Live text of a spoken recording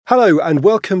Hello and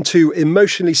welcome to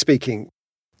Emotionally Speaking.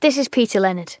 This is Peter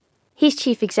Leonard. He's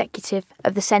Chief Executive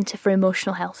of the Centre for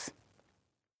Emotional Health.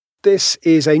 This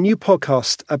is a new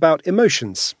podcast about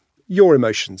emotions, your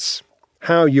emotions,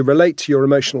 how you relate to your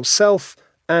emotional self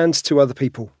and to other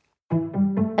people.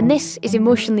 And this is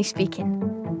Emotionally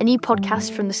Speaking, a new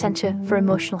podcast from the Centre for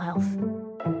Emotional Health.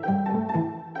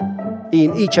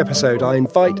 In each episode, I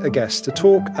invite a guest to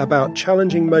talk about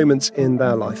challenging moments in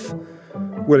their life.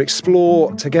 We'll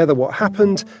explore together what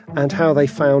happened and how they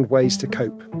found ways to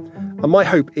cope. And my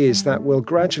hope is that we'll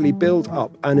gradually build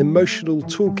up an emotional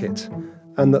toolkit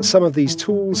and that some of these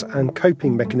tools and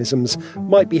coping mechanisms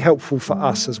might be helpful for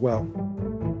us as well.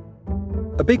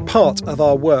 A big part of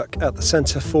our work at the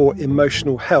Centre for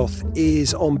Emotional Health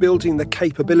is on building the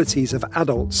capabilities of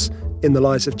adults in the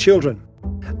lives of children.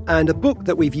 And a book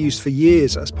that we've used for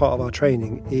years as part of our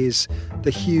training is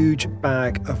The Huge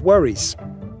Bag of Worries.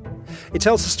 It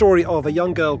tells the story of a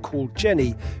young girl called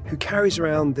Jenny who carries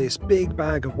around this big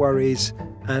bag of worries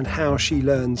and how she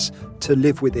learns to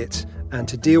live with it and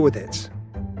to deal with it.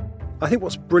 I think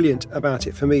what's brilliant about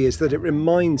it for me is that it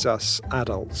reminds us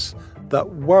adults that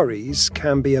worries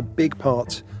can be a big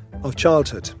part of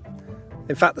childhood.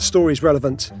 In fact, the story is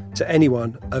relevant to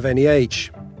anyone of any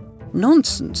age.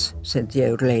 Nonsense, said the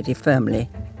old lady firmly.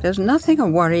 There's nothing a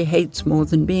worry hates more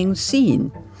than being seen.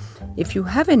 If you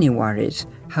have any worries,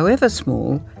 however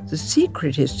small, the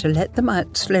secret is to let them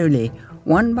out slowly,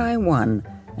 one by one,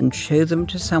 and show them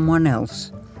to someone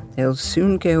else. They'll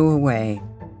soon go away.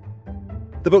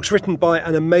 The book's written by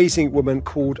an amazing woman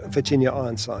called Virginia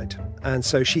Ironside, and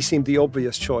so she seemed the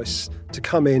obvious choice to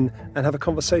come in and have a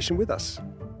conversation with us.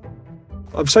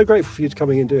 I'm so grateful for you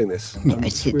coming and doing this.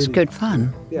 Yes, it's really good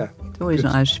fun. Yeah. It's always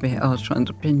nice to be asked one's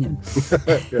opinion.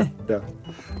 Yeah.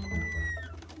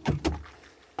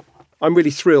 I'm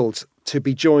really thrilled to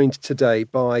be joined today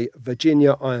by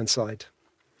Virginia Ironside.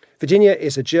 Virginia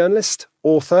is a journalist,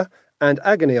 author, and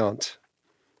agony aunt.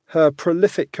 Her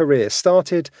prolific career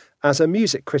started as a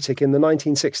music critic in the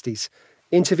 1960s,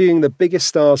 interviewing the biggest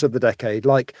stars of the decade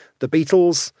like the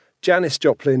Beatles, Janis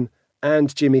Joplin, and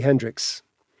Jimi Hendrix.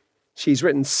 She's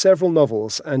written several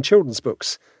novels and children's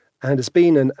books and has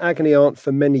been an agony aunt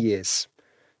for many years.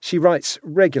 She writes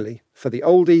regularly for The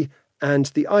Oldie and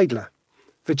The Idler.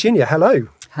 Virginia, hello.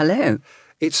 Hello.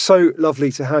 It's so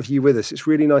lovely to have you with us. It's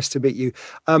really nice to meet you.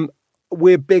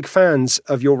 We're big fans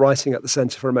of your writing at the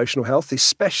Centre for Emotional Health,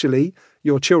 especially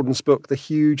your children's book, The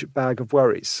Huge Bag of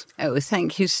Worries. Oh,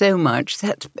 thank you so much.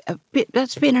 That's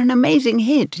been an amazing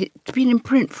hit. It's been in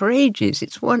print for ages.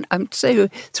 I'm so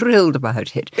thrilled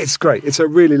about it. It's great. It's a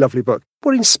really lovely book.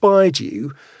 What inspired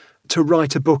you to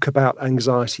write a book about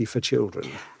anxiety for children?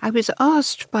 I was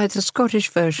asked by the Scottish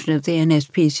version of the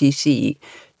NSPCC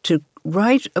to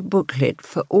write a booklet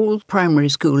for all primary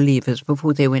school leavers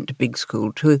before they went to big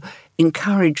school to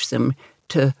encourage them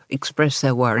to express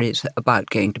their worries about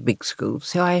going to big school.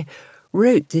 So I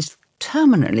wrote this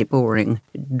terminally boring,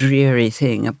 dreary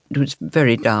thing. It was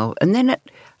very dull. And then I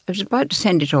was about to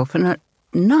send it off, and at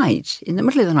night, in the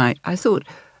middle of the night, I thought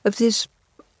of this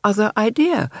other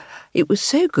idea. It was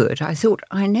so good. I thought,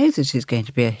 I know this is going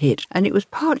to be a hit. And it was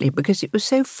partly because it was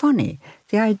so funny.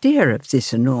 The idea of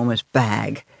this enormous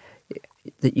bag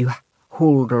that you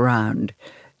hauled around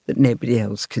that nobody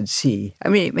else could see. I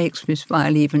mean, it makes me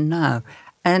smile even now.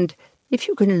 And if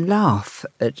you can laugh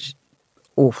at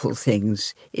awful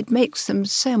things, it makes them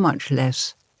so much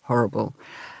less horrible.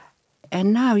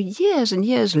 And now, years and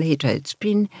years later, it's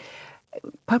been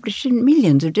published in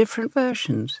millions of different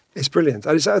versions. It's brilliant.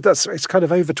 And it's kind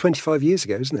of over 25 years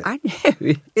ago, isn't it? I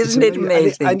know. Isn't it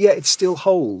amazing? And yet it still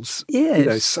holds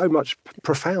yes. So much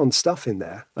profound stuff in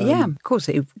there. Yeah, of course,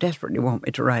 they desperately want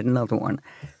me to write another one.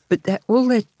 But all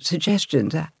their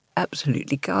suggestions are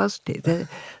absolutely ghastly. The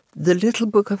Little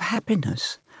Book of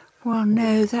Happiness. Well,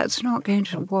 no, that's not going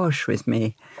to wash with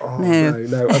me. Oh,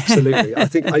 no, absolutely. I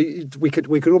think we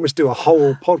could almost do a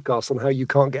whole podcast on how you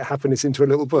can't get happiness into a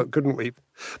little book, couldn't we?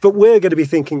 But we're going to be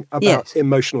thinking about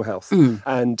emotional health.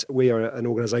 And we are an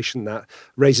organisation that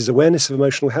raises awareness of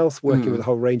emotional health, working with a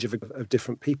whole range of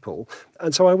different people.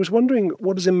 And so I was wondering,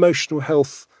 what does emotional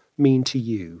health mean to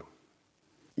you?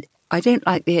 I don't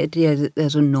like the idea that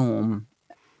there's a norm.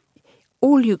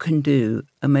 All you can do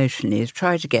emotionally is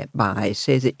try to get by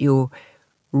so that you're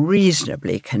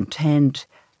reasonably content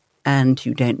and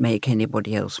you don't make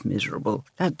anybody else miserable.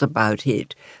 That's about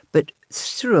it. But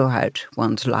throughout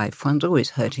one's life, one's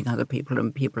always hurting other people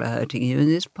and people are hurting you, and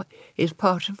this is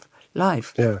part of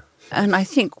life. Yeah. And I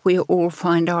think we all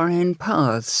find our own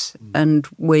paths and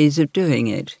ways of doing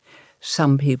it.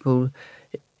 Some people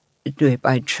do it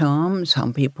by charm,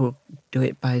 some people do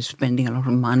it by spending a lot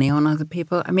of money on other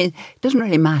people. I mean, it doesn't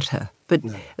really matter, but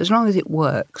as long as it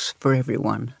works for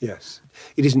everyone. Yes.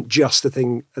 It isn't just a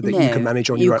thing that you can manage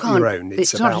on your own.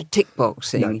 It's not a tick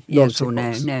box thing, yes or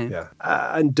no. Yeah.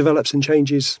 And develops and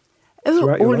changes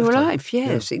throughout all your lifetime. life,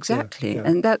 yes, exactly. Yeah.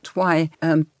 And that's why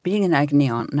being an agony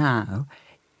aunt now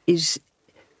is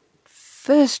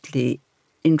firstly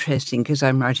interesting because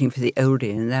I'm writing for the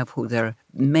oldie, and therefore there are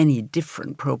many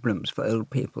different problems for old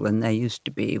people than there used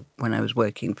to be when I was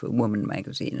working for Woman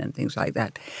magazine and things like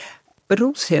that. But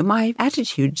also my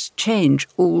attitudes change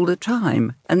all the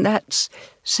time, and that's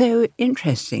so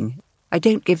interesting. I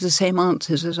don't give the same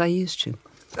answers as I used to.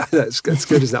 That's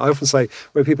good, isn't it? I often say,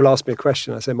 when people ask me a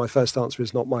question, I say my first answer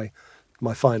is not my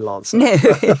final answer. No,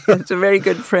 it's a very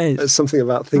good phrase. It's something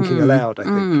about thinking aloud, I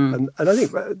think. And I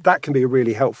think that can be a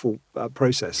really helpful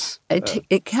process.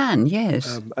 It can,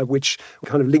 yes. Which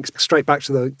kind of links straight back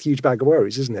to the huge bag of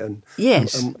worries, isn't it? And,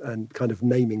 yes. And kind of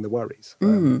naming the worries.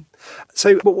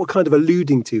 So what we're kind of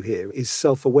alluding to here is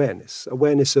self-awareness,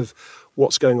 awareness of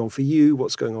what's going on for you,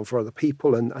 what's going on for other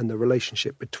people, and the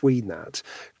relationship between that.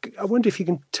 I wonder if you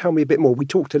can tell me a bit more. We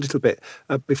talked a little bit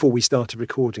before we started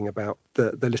recording about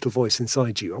the little voice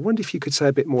inside you. I wonder if you could say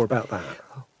a bit more about that.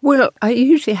 Well, I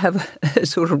usually have a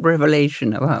sort of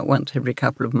revelation about once every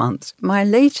couple of months. My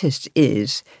latest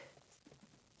is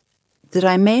that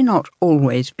I may not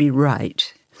always be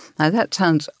right. Now, that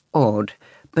sounds odd,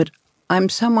 but I'm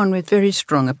someone with very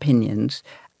strong opinions,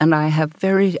 and I have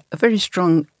a very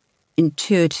strong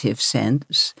intuitive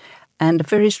sense and a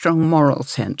very strong moral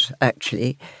sense,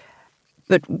 actually.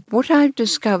 But what I've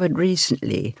discovered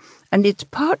recently, and it's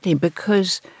partly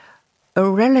because a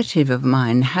relative of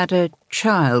mine had a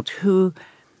child who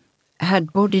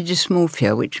had body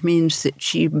dysmorphia, which means that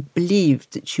she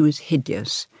believed that she was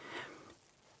hideous.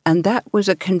 And that was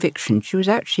a conviction. She was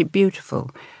actually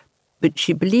beautiful, but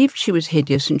she believed she was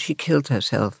hideous and she killed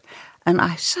herself. And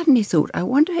I suddenly thought, I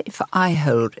wonder if I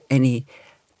hold any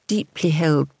deeply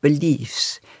held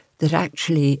beliefs that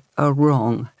actually are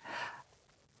wrong.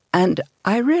 And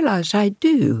I realised I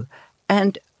do.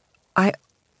 And I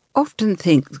often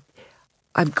think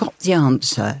I've got the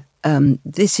answer.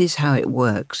 This is how it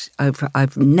works.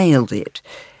 I've nailed it,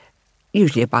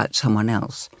 usually about someone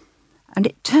else. And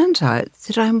it turns out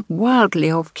that I'm wildly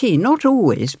off key. Not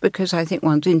always, because I think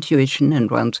one's intuition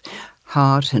and one's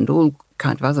heart and all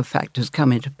kind of other factors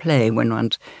come into play when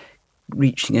one's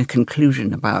reaching a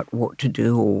conclusion about what to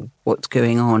do or what's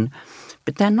going on.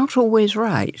 But they're not always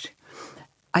right.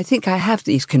 I think I have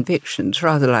these convictions,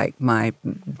 rather like my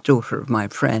daughter of my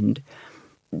friend,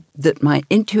 that my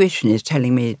intuition is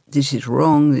telling me this is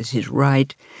wrong, this is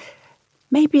right.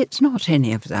 Maybe it's not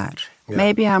any of that. Yeah.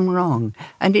 Maybe I'm wrong.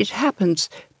 And it happens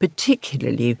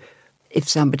particularly if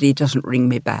somebody doesn't ring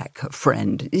me back, a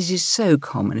friend. This is so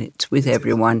common. It's with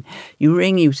everyone. You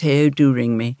ring, you say, oh, do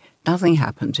ring me. Nothing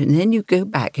happens. And then you go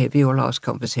back over your last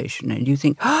conversation and you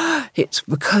think, it's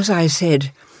because I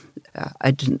said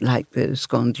I didn't like the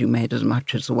scones you made as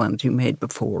much as the ones you made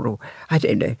before, or I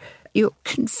don't know. You're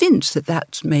convinced that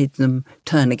that's made them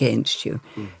turn against you.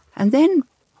 And then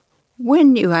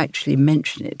when you actually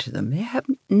mention it to them, they have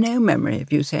no memory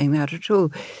of you saying that at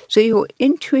all. So your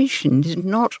intuition is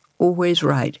not always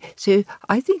right. So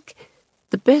I think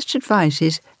the best advice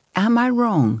is, am I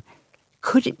wrong?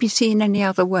 Could it be seen any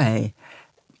other way?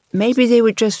 Maybe they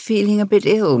were just feeling a bit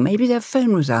ill. Maybe their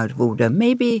phone was out of order.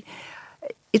 Maybe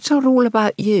it's not all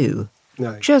about you.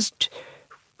 No. Just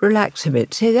relax a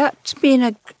bit. So that's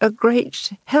been a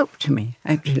great help to me,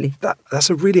 actually.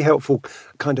 That's a really helpful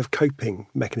kind of coping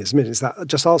mechanism. Is that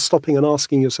just stopping and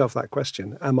asking yourself that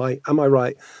question? Am I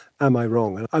right? Am I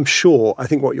wrong? And I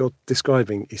think what you're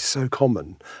describing is so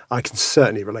common. I can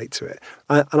certainly relate to it.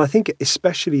 And I think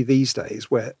especially these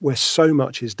days where so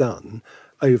much is done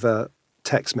over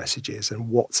text messages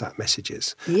and WhatsApp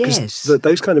messages. Yes.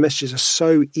 Those kind of messages are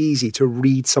so easy to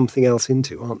read something else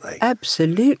into, aren't they?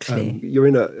 Absolutely. You're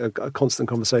in a constant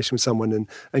conversation with someone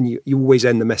and you always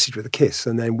end the message with a kiss,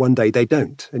 and then one day they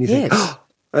don't. And you think,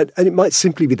 and it might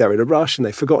simply be they're in a rush and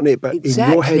they've forgotten it, but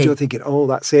in your head you're thinking, oh,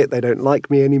 that's it, they don't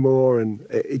like me anymore, and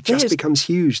it just becomes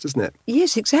huge, doesn't it?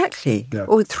 Yes, exactly. Yeah.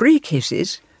 Or 3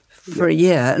 kisses for a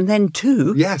year, and then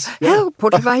 2. Yes. Help,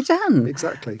 what have I done?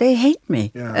 Exactly. They hate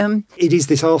me. Yeah. It is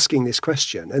this asking this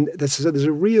question, and there's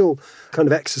a real kind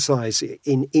of exercise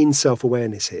in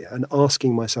self-awareness here, and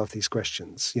asking myself these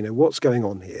questions. What's going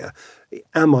on here?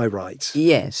 Am I right?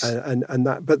 Yes. And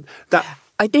that...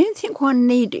 I don't think one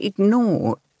need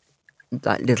ignore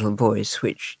that little voice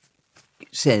which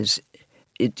says,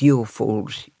 it's your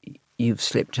fault, you've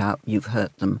slipped up, you've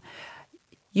hurt them.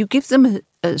 You give them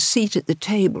a seat at the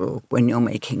table when you're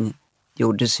making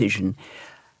your decision.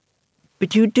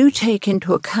 But you do take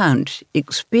into account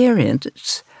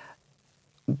experience,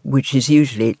 which is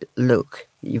usually, look,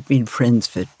 you've been friends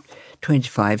for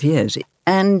 25 years,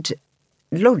 and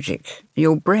logic,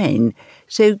 your brain.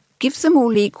 So give them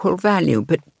all equal value,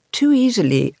 but too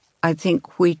easily, I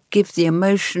think we give the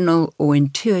emotional or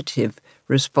intuitive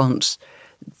response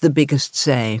the biggest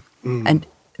say. And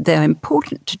they're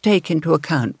important to take into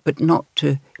account, but not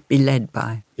to be led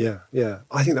by. Yeah.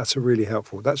 I think that's really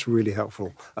helpful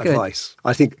advice.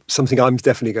 I think something I'm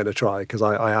definitely going to try, because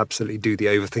I absolutely do the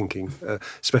overthinking,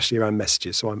 especially around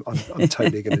messages. So I'm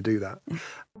totally going to do that.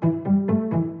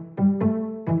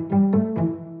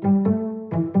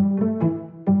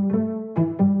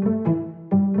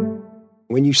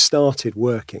 When you started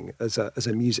working as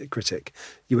a music critic,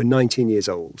 you were 19 years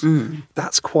old.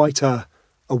 That's quite a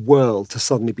world to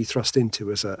suddenly be thrust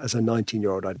into as a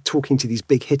 19-year-old. Talking to these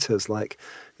big hitters like,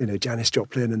 Janis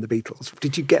Joplin and the Beatles.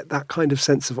 Did you get that kind of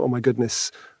sense of, oh my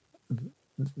goodness,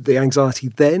 the anxiety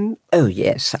then? Oh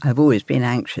yes, I've always been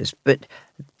anxious, but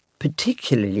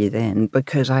particularly then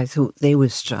because I thought they were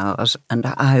stars and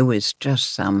I was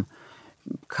just some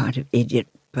kind of idiot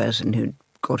person who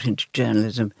got into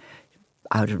journalism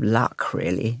out of luck,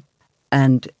 really.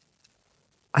 And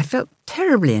I felt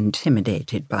terribly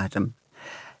intimidated by them.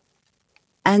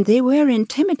 And they were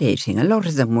intimidating. A lot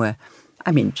of them were.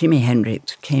 I mean, Jimi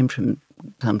Hendrix came from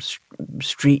some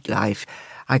street life.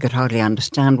 I could hardly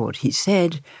understand what he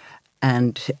said.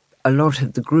 And a lot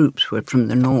of the groups were from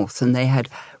the north, and they had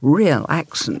real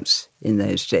accents in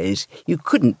those days. You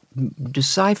couldn't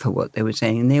decipher what they were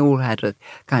saying, and they all had a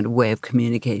kind of way of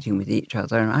communicating with each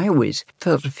other, and I always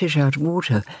felt a fish out of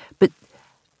water. But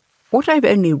what I've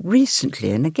only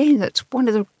recently, and again, that's one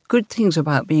of the good things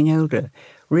about being older,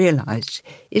 realised,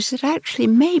 is that actually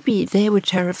maybe they were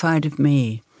terrified of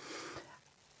me.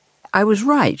 I was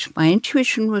right. My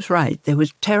intuition was right. There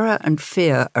was terror and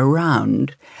fear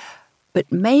around, but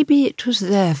maybe it was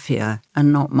their fear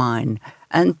and not mine.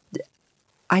 And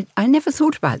I never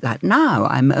thought about that. Now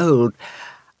I'm old,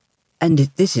 and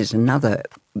this is another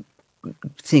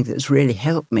thing that's really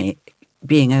helped me,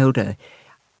 being older.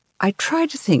 I try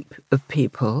to think of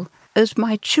people as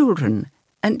my children,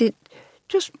 and it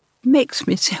just makes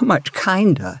me so much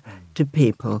kinder to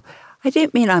people. I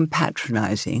don't mean I'm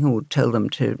patronising or tell them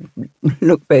to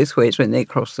look both ways when they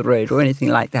cross the road or anything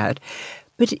like that,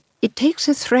 but it takes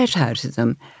a threat out of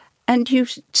them, and you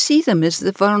see them as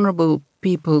the vulnerable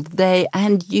people they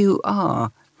and you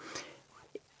are.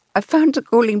 I found that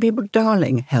calling people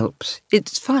darling helps.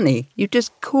 It's funny. You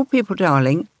just call people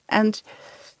darling, and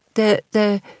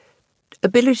their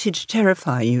ability to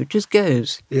terrify you just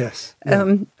goes. Yes.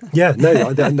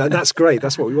 That's great.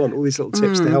 That's what we want. All these little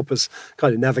tips to help us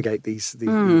kind of navigate these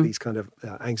kind of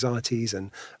anxieties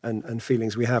and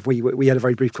feelings we have. We had a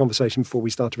very brief conversation before we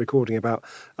started recording about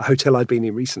a hotel I'd been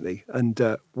in recently, and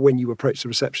when you approached the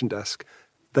reception desk,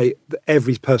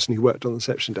 every person who worked on the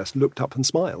reception desk looked up and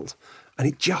smiled. And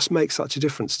it just makes such a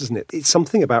difference, doesn't it? It's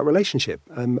something about relationship.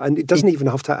 And it doesn't even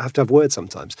have to have words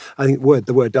sometimes. I think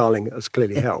the word darling has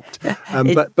clearly helped.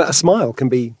 But a smile can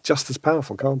be just as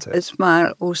powerful, can't it? A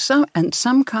smile or some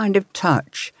kind of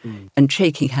touch. And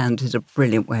shaking hands is a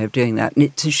brilliant way of doing that. And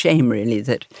it's a shame, really,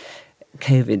 that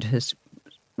COVID has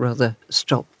rather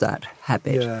stopped that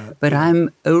habit. Yeah. But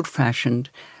I'm old-fashioned.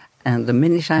 And the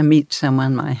minute I meet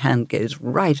someone, my hand goes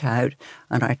right out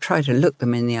and I try to look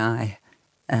them in the eye.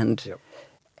 And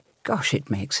gosh, it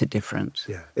makes a difference.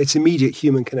 Yeah, it's immediate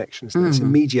human connection, isn't it? It's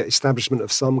immediate establishment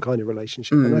of some kind of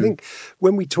relationship. And I think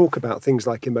when we talk about things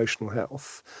like emotional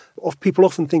health, people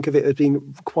often think of it as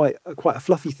being quite a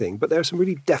fluffy thing, but there are some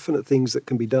really definite things that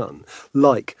can be done,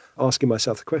 like asking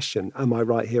myself the question, am I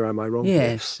right here, am I wrong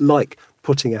here? Like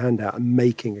putting a hand out and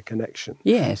making a connection.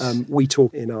 Yes. We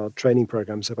talk in our training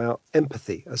programs about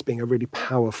empathy as being a really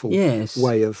powerful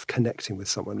way of connecting with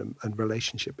someone and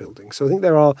relationship building. So I think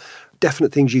there are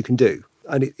definite things you can do.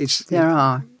 And there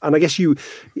are. And I guess you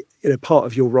know, part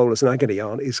of your role as an agony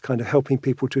aunt is kind of helping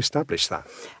people to establish that.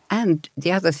 And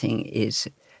the other thing is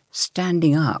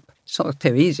standing up. It's not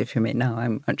so easy for me now,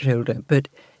 I'm much older, but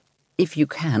if you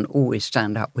can always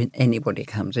stand up when anybody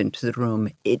comes into the room,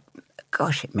 it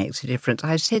makes a difference.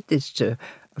 I said this to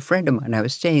a friend of mine. I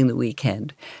was staying the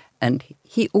weekend, and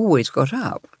he always got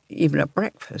up, even at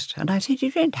breakfast. And I said, you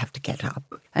don't have to get up.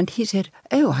 And he said,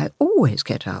 oh, I always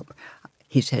get up.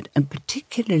 He said, and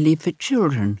particularly for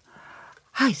children.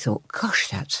 I thought, gosh,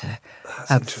 that's a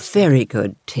very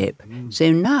good tip.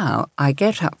 So now I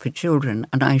get up for children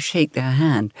and I shake their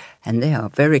hand, and they are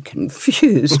very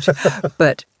confused.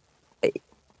 But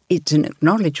it's an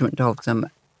acknowledgement of them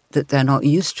that they're not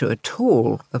used to at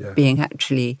all, of being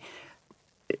actually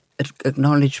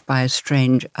acknowledged by a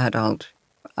strange adult.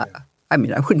 I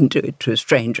mean, I wouldn't do it to a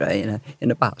stranger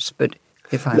in a bus, but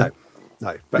if I...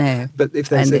 No, but if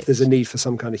there's a need for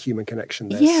some kind of human connection,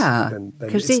 then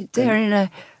because they're in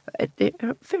a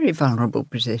very vulnerable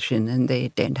position and they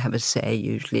don't have a say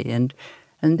usually. And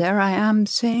there I am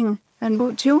saying, and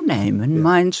what's your name? And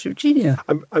mine's Virginia.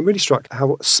 I'm really struck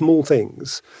how small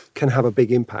things can have a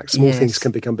big impact. Small things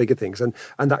can become bigger things. And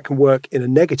that can work in a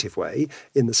negative way,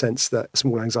 in the sense that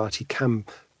small anxiety can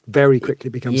very quickly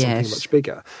become something much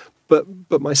bigger. But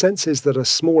my sense is that a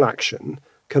small action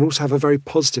can also have a very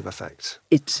positive effect.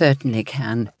 It certainly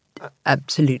can.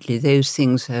 Absolutely. Those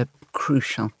things are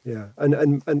crucial. Yeah.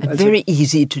 And very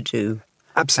easy to do.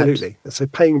 Absolutely. So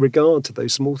paying regard to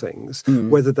those small things,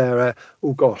 whether they're,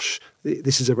 oh gosh,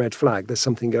 this is a red flag, there's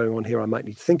something going on here I might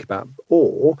need to think about,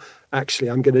 or actually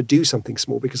I'm going to do something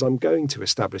small because I'm going to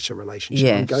establish a relationship.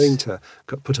 Yes. I'm going to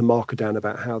put a marker down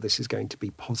about how this is going to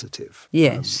be positive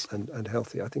and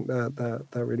healthy. I think they're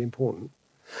really important.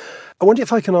 I wonder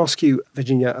if I can ask you,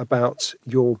 Virginia, about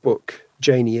your book,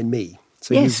 Janie and Me.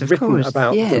 So you've written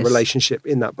about the relationship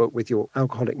in that book with your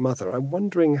alcoholic mother. I'm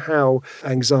wondering how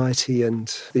anxiety and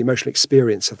the emotional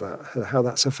experience of that, how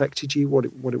that's affected you, what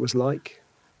it was like.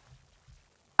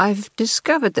 I've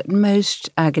discovered that most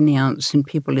agony aunts and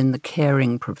people in the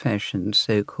caring professions,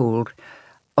 so-called,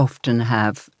 often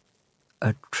have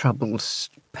a troubled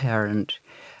parent.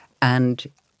 And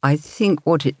I think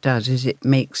what it does is it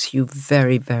makes you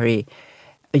very, very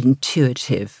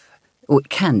intuitive, or it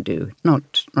can do,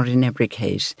 not in every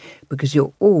case, because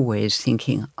you're always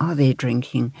thinking, are they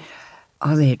drinking?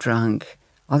 Are they drunk?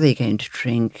 Are they going to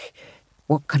drink?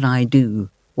 What can I do?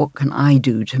 What can I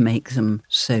do to make them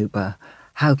sober?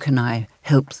 How can I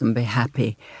help them be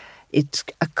happy? It's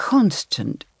a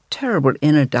constant, terrible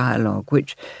inner dialogue,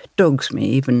 which dogs me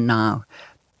even now.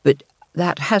 But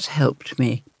that has helped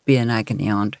me be an agony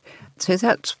aunt. So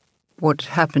that's what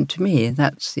happened to me, and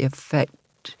that's the effect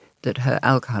that her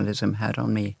alcoholism had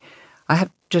on me. I have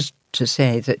just to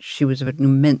say that she was an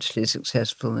immensely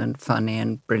successful and funny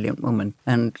and brilliant woman,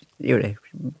 and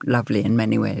lovely in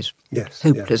many ways. Yes,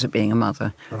 hopeless at being a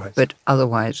mother, right. But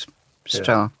otherwise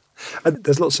star. And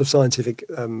there's lots of scientific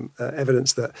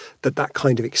evidence that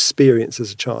kind of experience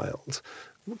as a child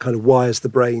kind of wires the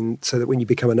brain so that when you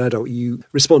become an adult, you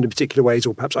respond in particular ways,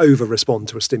 or perhaps over-respond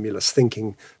to a stimulus,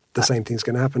 thinking the same thing's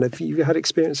going to happen. Have you had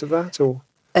experience of that, or?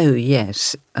 Oh,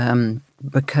 yes,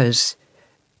 because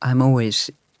I'm always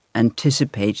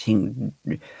anticipating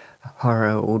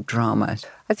horror or drama.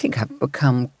 I think I've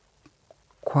become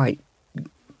quite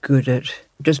good at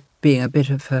just being a bit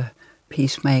of a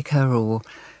peacemaker, or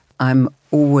I'm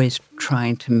always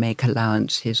trying to make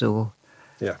allowances,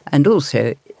 and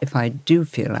also if I do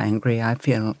feel angry, I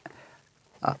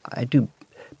do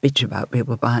bitch about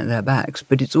people behind their backs,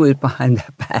 but it's always behind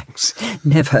their backs,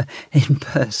 never in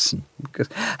person, because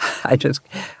I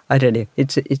don't know,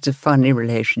 it's a funny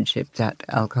relationship, that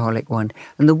alcoholic one.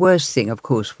 And the worst thing, of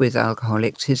course, with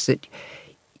alcoholics is that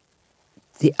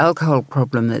the alcohol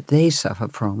problem that they suffer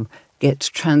from gets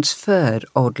transferred,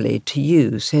 oddly, to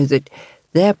you, so that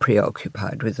they're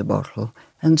preoccupied with the bottle,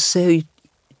 and so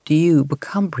do you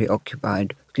become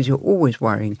preoccupied, because you're always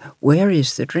worrying, where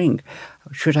is the drink?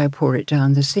 Should I pour it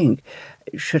down the sink?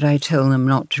 Should I tell them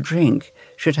not to drink?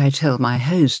 Should I tell my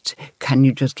host, can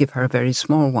you just give her a very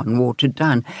small one, watered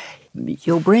down?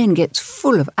 Your brain gets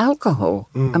full of alcohol.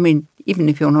 I mean, even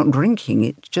if you're not drinking,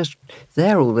 it's just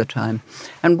there all the time.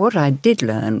 And what I did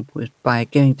learn was by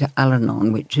going to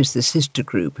Al-Anon, which is the sister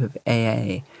group of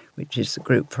AA, which is the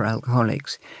group for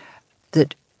alcoholics,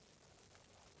 that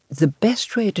the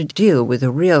best way to deal with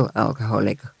a real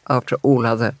alcoholic after all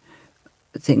other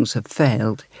things have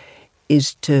failed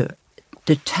is to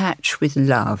detach with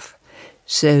love.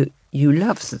 So you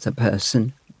love the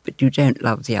person, but you don't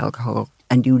love the alcohol,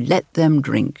 and you let them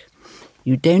drink.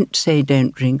 You don't say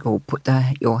don't drink or put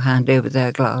your hand over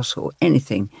their glass or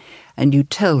anything. And you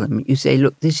tell them, you say,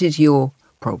 look, this is your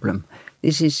problem.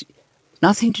 This is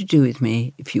nothing to do with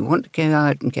me. If you want to go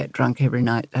out and get drunk every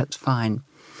night, that's fine.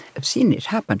 I've seen it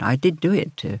happen. I did do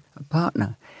it to a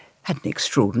partner. Had an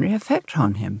extraordinary effect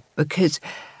on him, because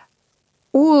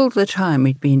all the time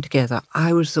we'd been together,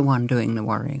 I was the one doing the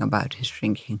worrying about his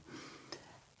drinking.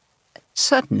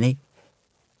 Suddenly,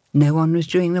 no one was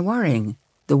doing the worrying.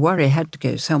 The worry had to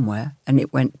go somewhere, and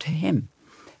it went to him,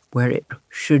 where it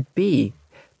should be,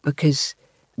 because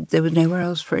there was nowhere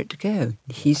else for it to go.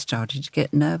 He started to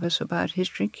get nervous about his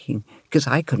drinking because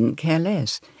I couldn't care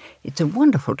less. It's a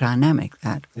wonderful dynamic,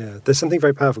 that. Yeah, there's something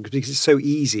very powerful because it's so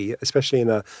easy, especially in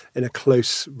a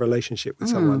close relationship with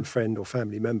someone, friend or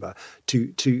family member,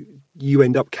 to you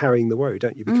end up carrying the worry,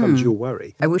 don't you? It becomes your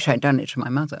worry. I wish I'd done it to my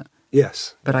mother.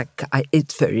 Yes. But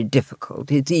it's very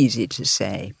difficult. It's easy to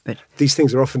say, but... These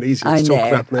things are often easier to talk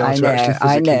about than they are to actually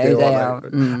physically do,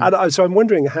 aren't they? And so I'm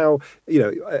wondering how,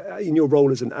 in your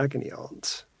role as an agony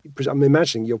aunt, I'm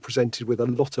imagining you're presented with a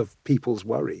lot of people's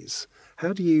worries.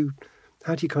 How do you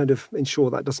kind of ensure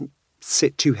that doesn't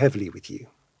sit too heavily with you?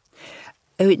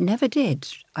 Oh, it never did.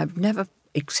 I've never,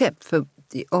 except for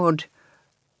the odd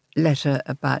letter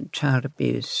about child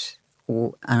abuse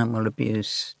or animal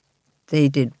abuse, they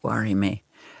did worry me,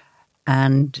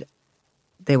 and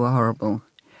they were horrible,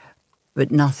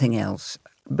 but nothing else.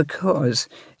 Because,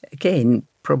 again,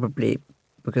 probably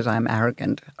because I'm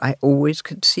arrogant, I always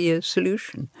could see a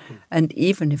solution. And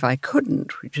even if I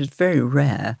couldn't, which is very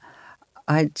rare,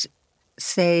 I'd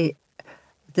say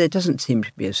there doesn't seem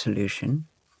to be a solution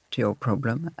to your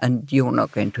problem, and you're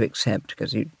not going to accept,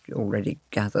 because you already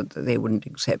gathered that they wouldn't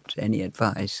accept any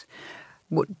advice.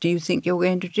 What do you think you're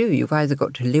going to do? You've either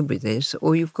got to live with this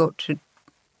or you've got to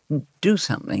do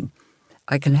something.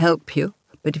 I can help you,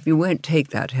 but if you won't take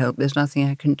that help, there's nothing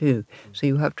I can do. So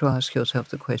you have to ask yourself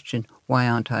the question, why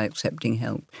aren't I accepting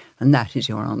help? And that is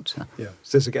your answer. Yeah.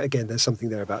 So there's something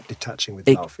there about detaching with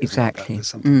love. Exactly. There's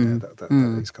something there that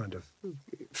these kind of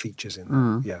features in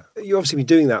there. Yeah. You've obviously been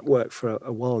doing that work for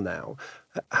a while now.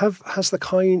 Has the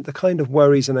kind of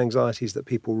worries and anxieties that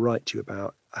people write to you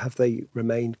about, have they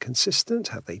remained consistent?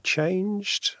 Have they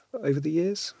changed over the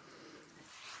years?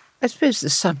 I suppose the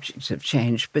subjects have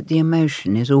changed, but the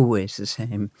emotion is always the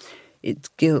same. It's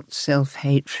guilt,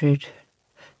 self-hatred,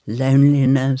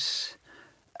 loneliness,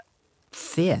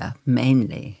 fear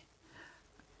mainly,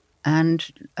 and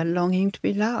a longing to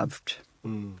be loved.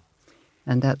 And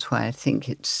that's why I think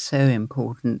it's so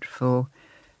important for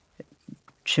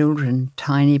children,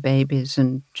 tiny babies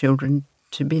and children,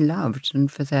 to be loved,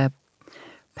 and for their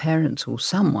parents or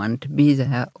someone to be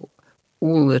there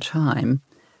all the time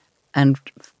and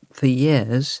for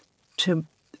years to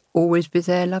always be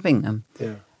there loving them.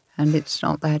 Yeah. And it's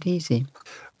not that easy.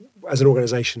 As an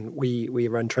organisation, we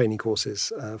run training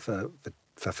courses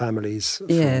for families,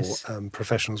 for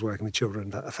professionals working with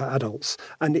children, for adults.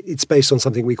 And it's based on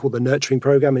something we call the nurturing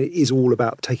programme. And it is all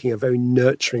about taking a very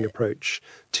nurturing approach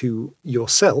to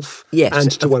yourself and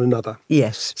to one another.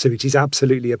 Yes. So it is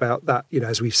absolutely about that,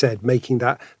 as we've said, making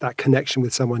that connection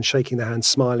with someone, shaking their hand,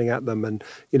 smiling at them, and,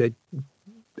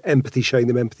 empathy, showing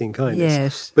them empathy and kindness.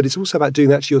 Yes. But it's also about doing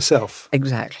that to yourself.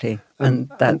 Exactly. And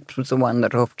that was the one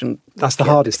that often... That's the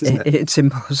hardest, isn't it? It's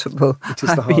impossible. It is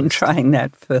I've been trying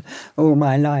that for all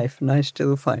my life, and I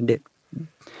still find it,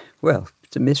 well,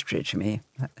 it's a mystery to me.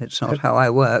 It's not how I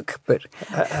work, but...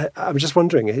 I'm just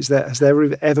wondering, has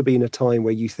there ever been a time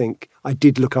where you think, I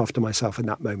did look after myself in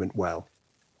that moment well?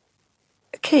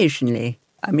 Occasionally.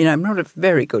 I mean, I'm not a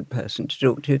very good person to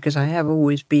talk to because I have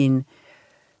always been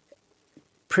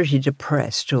pretty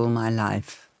depressed all my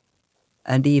life.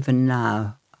 And even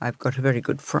now, I've got a very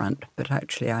good front, but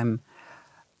actually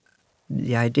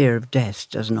the idea of death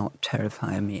does not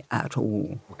terrify me at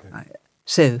all. Okay.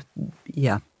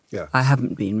 I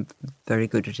haven't been very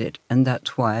good at it. And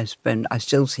that's why I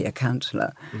still see a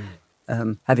counsellor.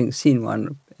 Having seen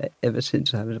one ever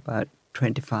since I was about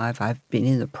 25, I've been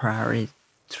in the Priory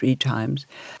 3 times.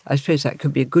 I suppose that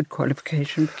could be a good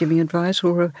qualification for giving advice,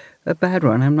 or a bad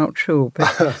one. I'm not sure. But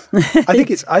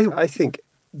I think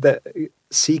that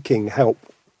seeking help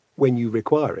when you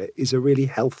require it is a really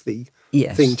healthy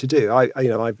thing to do.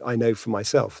 I know for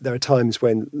myself, there are times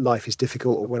when life is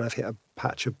difficult, or when I've hit a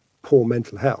patch of poor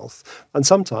mental health, and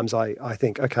sometimes I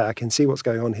think, okay, I can see what's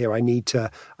going on here. I need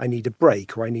a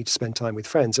break, or I need to spend time with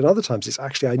friends. And other times it's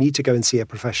actually, I need to go and see a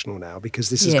professional now,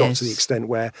 because this has got to the extent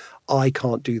where I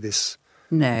can't do this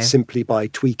simply by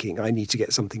tweaking. I need to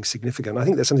get something significant. I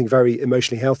think there's something very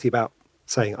emotionally healthy about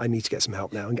saying, I need to get some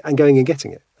help now, and going and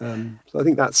getting it. So I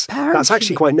think that's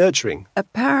actually quite nurturing.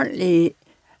 Apparently,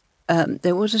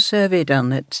 there was a survey done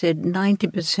that said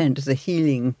 90% of the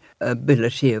healing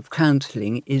ability of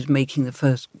counselling is making the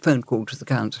first phone call to the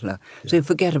counsellor. Yeah. So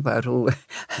forget about all the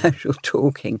actual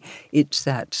talking. It's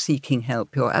that seeking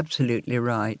help. You're absolutely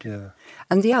right. Yeah.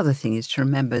 And the other thing is to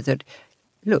remember that,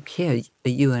 look, here,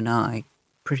 you and I,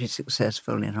 pretty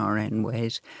successful in our own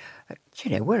ways,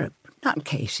 we're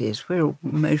nutcases. We're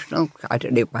emotional. I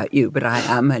don't know about you, but I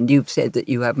am. And you've said that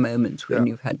you have moments when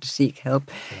you've had to seek help.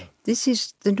 Yeah. This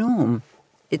is the norm.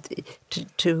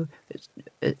 To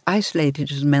isolate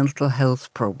it as mental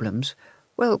health problems,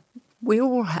 Well, we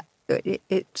all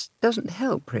it doesn't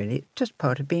help, really. It's just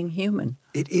part of being human.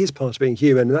 It is part of being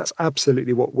human, and that's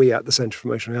absolutely what we at the Centre for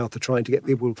Emotional Health are trying to get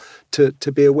people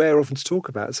to be aware of and to talk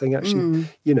about, saying actually,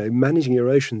 managing your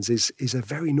emotions is a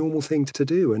very normal thing to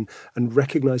do, and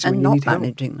recognising when you need help.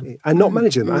 And not managing them. And not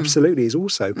managing them, absolutely, is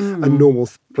also a normal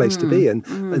place to be,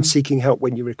 and seeking help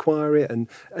when you require it, and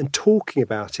talking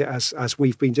about it as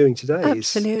we've been doing today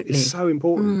is so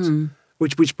important.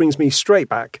 Which brings me straight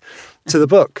back to the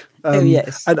book.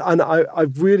 Yes. And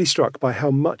I'm really struck by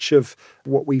how much of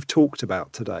what we've talked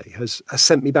about today has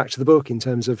sent me back to the book in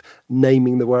terms of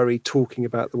naming the worry, talking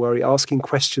about the worry, asking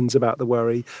questions about the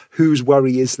worry. Whose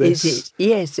worry is this? Is it?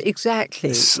 Yes, exactly.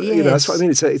 Yes. That's what I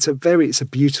mean. It's a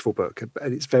beautiful book,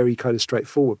 and it's very kind of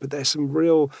straightforward. But there's some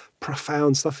real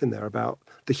profound stuff in there about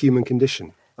the human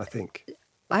condition, I think.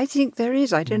 I think there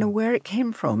is. I don't know where it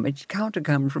came from. It can't have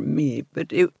come from me,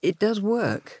 but it does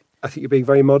work. I think you're being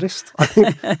very modest. I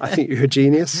think you're a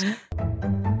genius.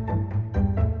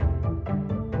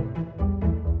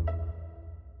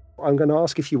 I'm going to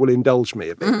ask if you will indulge me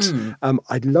a bit.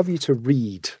 I'd love you to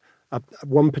read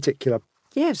one particular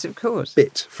Yes, of course.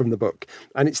 bit from the book.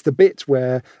 And it's the bit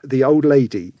where the old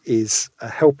lady is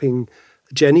helping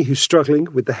Jenny, who's struggling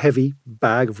with the heavy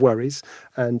bag of worries.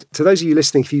 And to those of you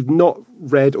listening, if you've not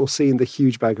read or seen The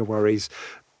Huge Bag of Worries,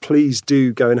 please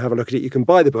do go and have a look at it. You can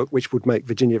buy the book, which would make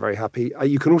Virginia very happy.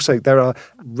 You can also, there are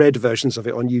read versions of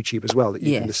it on YouTube as well that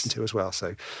you can listen to as well.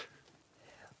 So,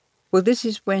 well, this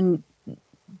is when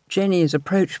Jenny is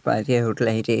approached by the old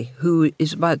lady, who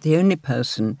is about the only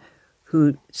person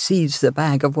who sees the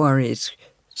bag of worries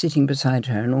sitting beside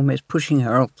her and almost pushing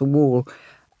her off the wall.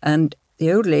 And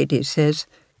the old lady says,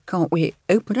 "Can't we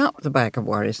open up the bag of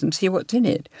worries and see what's in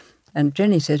it?" And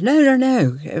Jenny says,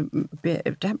 No.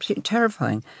 It's absolutely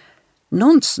terrifying.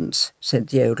 "Nonsense," said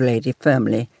the old lady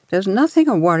firmly. "There's nothing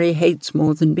a worry hates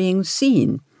more than being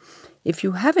seen. If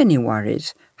you have any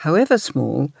worries, however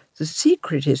small, the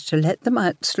secret is to let them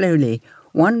out slowly,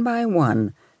 one by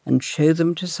one, and show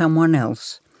them to someone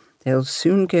else. They'll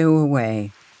soon go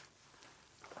away."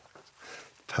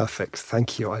 Perfect.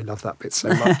 Thank you. I love that bit so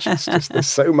much. It's just, there's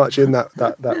so much in that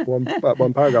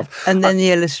one paragraph. And then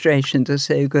the illustrations are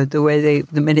so good. The way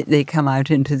the minute they come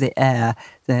out into the air,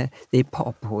 they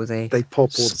pop or they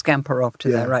scamper off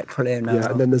to their rightful owner. Yeah,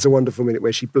 and then there's a wonderful minute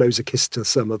where she blows a kiss to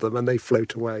some of them and they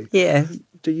float away. Yeah.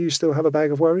 Do you still have a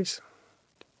bag of worries?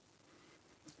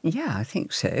 Yeah, I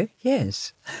think so.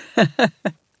 Yes.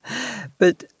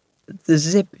 But the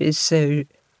zip is so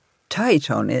tight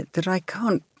on it that I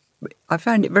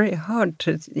find it very hard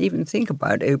to even think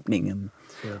about opening them.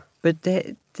 Yeah. But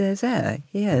they're there,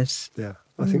 yes. Yeah,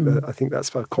 I think that's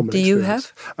a common experience. Do you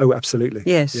have? Oh, absolutely.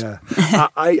 Yes. Yeah,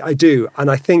 I do.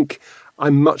 And I think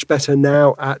I'm much better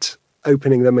now at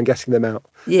opening them and getting them out.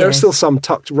 Yes. There are still some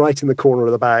tucked right in the corner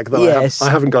of the bag that I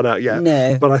haven't got out yet.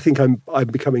 No. But I think I'm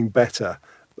becoming better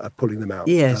at pulling them out.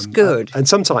 Yes, good. And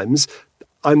sometimes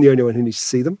I'm the only one who needs to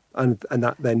see them, and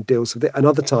that then deals with it. And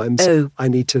other times, I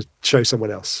need to show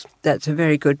someone else. That's a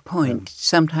very good point.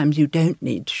 Sometimes you don't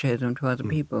need to show them to other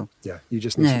people. Yeah, you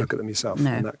just need to look at them yourself,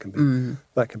 and that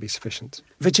can be sufficient.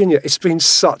 Virginia, it's been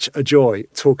such a joy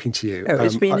talking to you. Oh,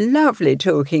 it's been lovely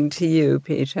talking to you,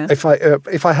 Peter.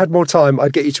 If I had more time,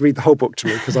 I'd get you to read the whole book to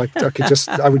me, because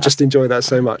I would just enjoy that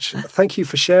so much. Thank you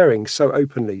for sharing so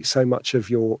openly so much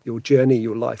of your journey,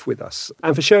 your life with us,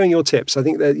 and for sharing your tips. I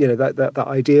think that that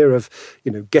idea of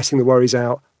getting the worries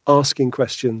out, asking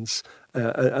questions,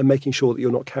 and making sure that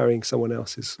you're not carrying someone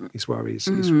else's worries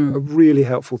is really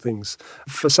helpful things.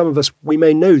 For some of us, we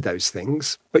may know those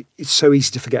things, but it's so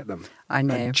easy to forget them. I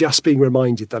know. And just being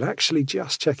reminded that actually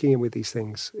just checking in with these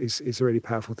things is a really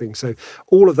powerful thing. So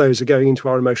all of those are going into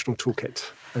our emotional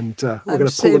toolkit, and we're going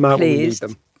to pull them out when we need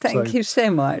them. Thank you so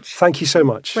much. Thank you so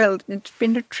much. Well, it's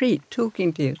been a treat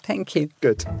talking to you. Thank you.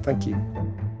 Good. Thank you.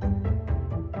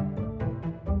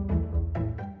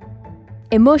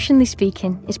 Emotionally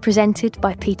Speaking is presented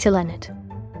by Peter Leonard.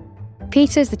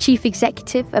 Peter is the Chief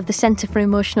Executive of the Centre for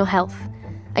Emotional Health,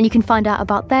 and you can find out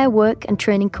about their work and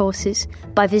training courses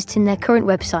by visiting their current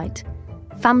website,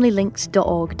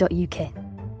 familylinks.org.uk.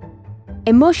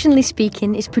 Emotionally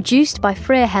Speaking is produced by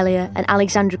Freya Hellier and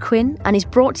Alexandra Quinn and is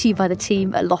brought to you by the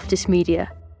team at Loftus Media.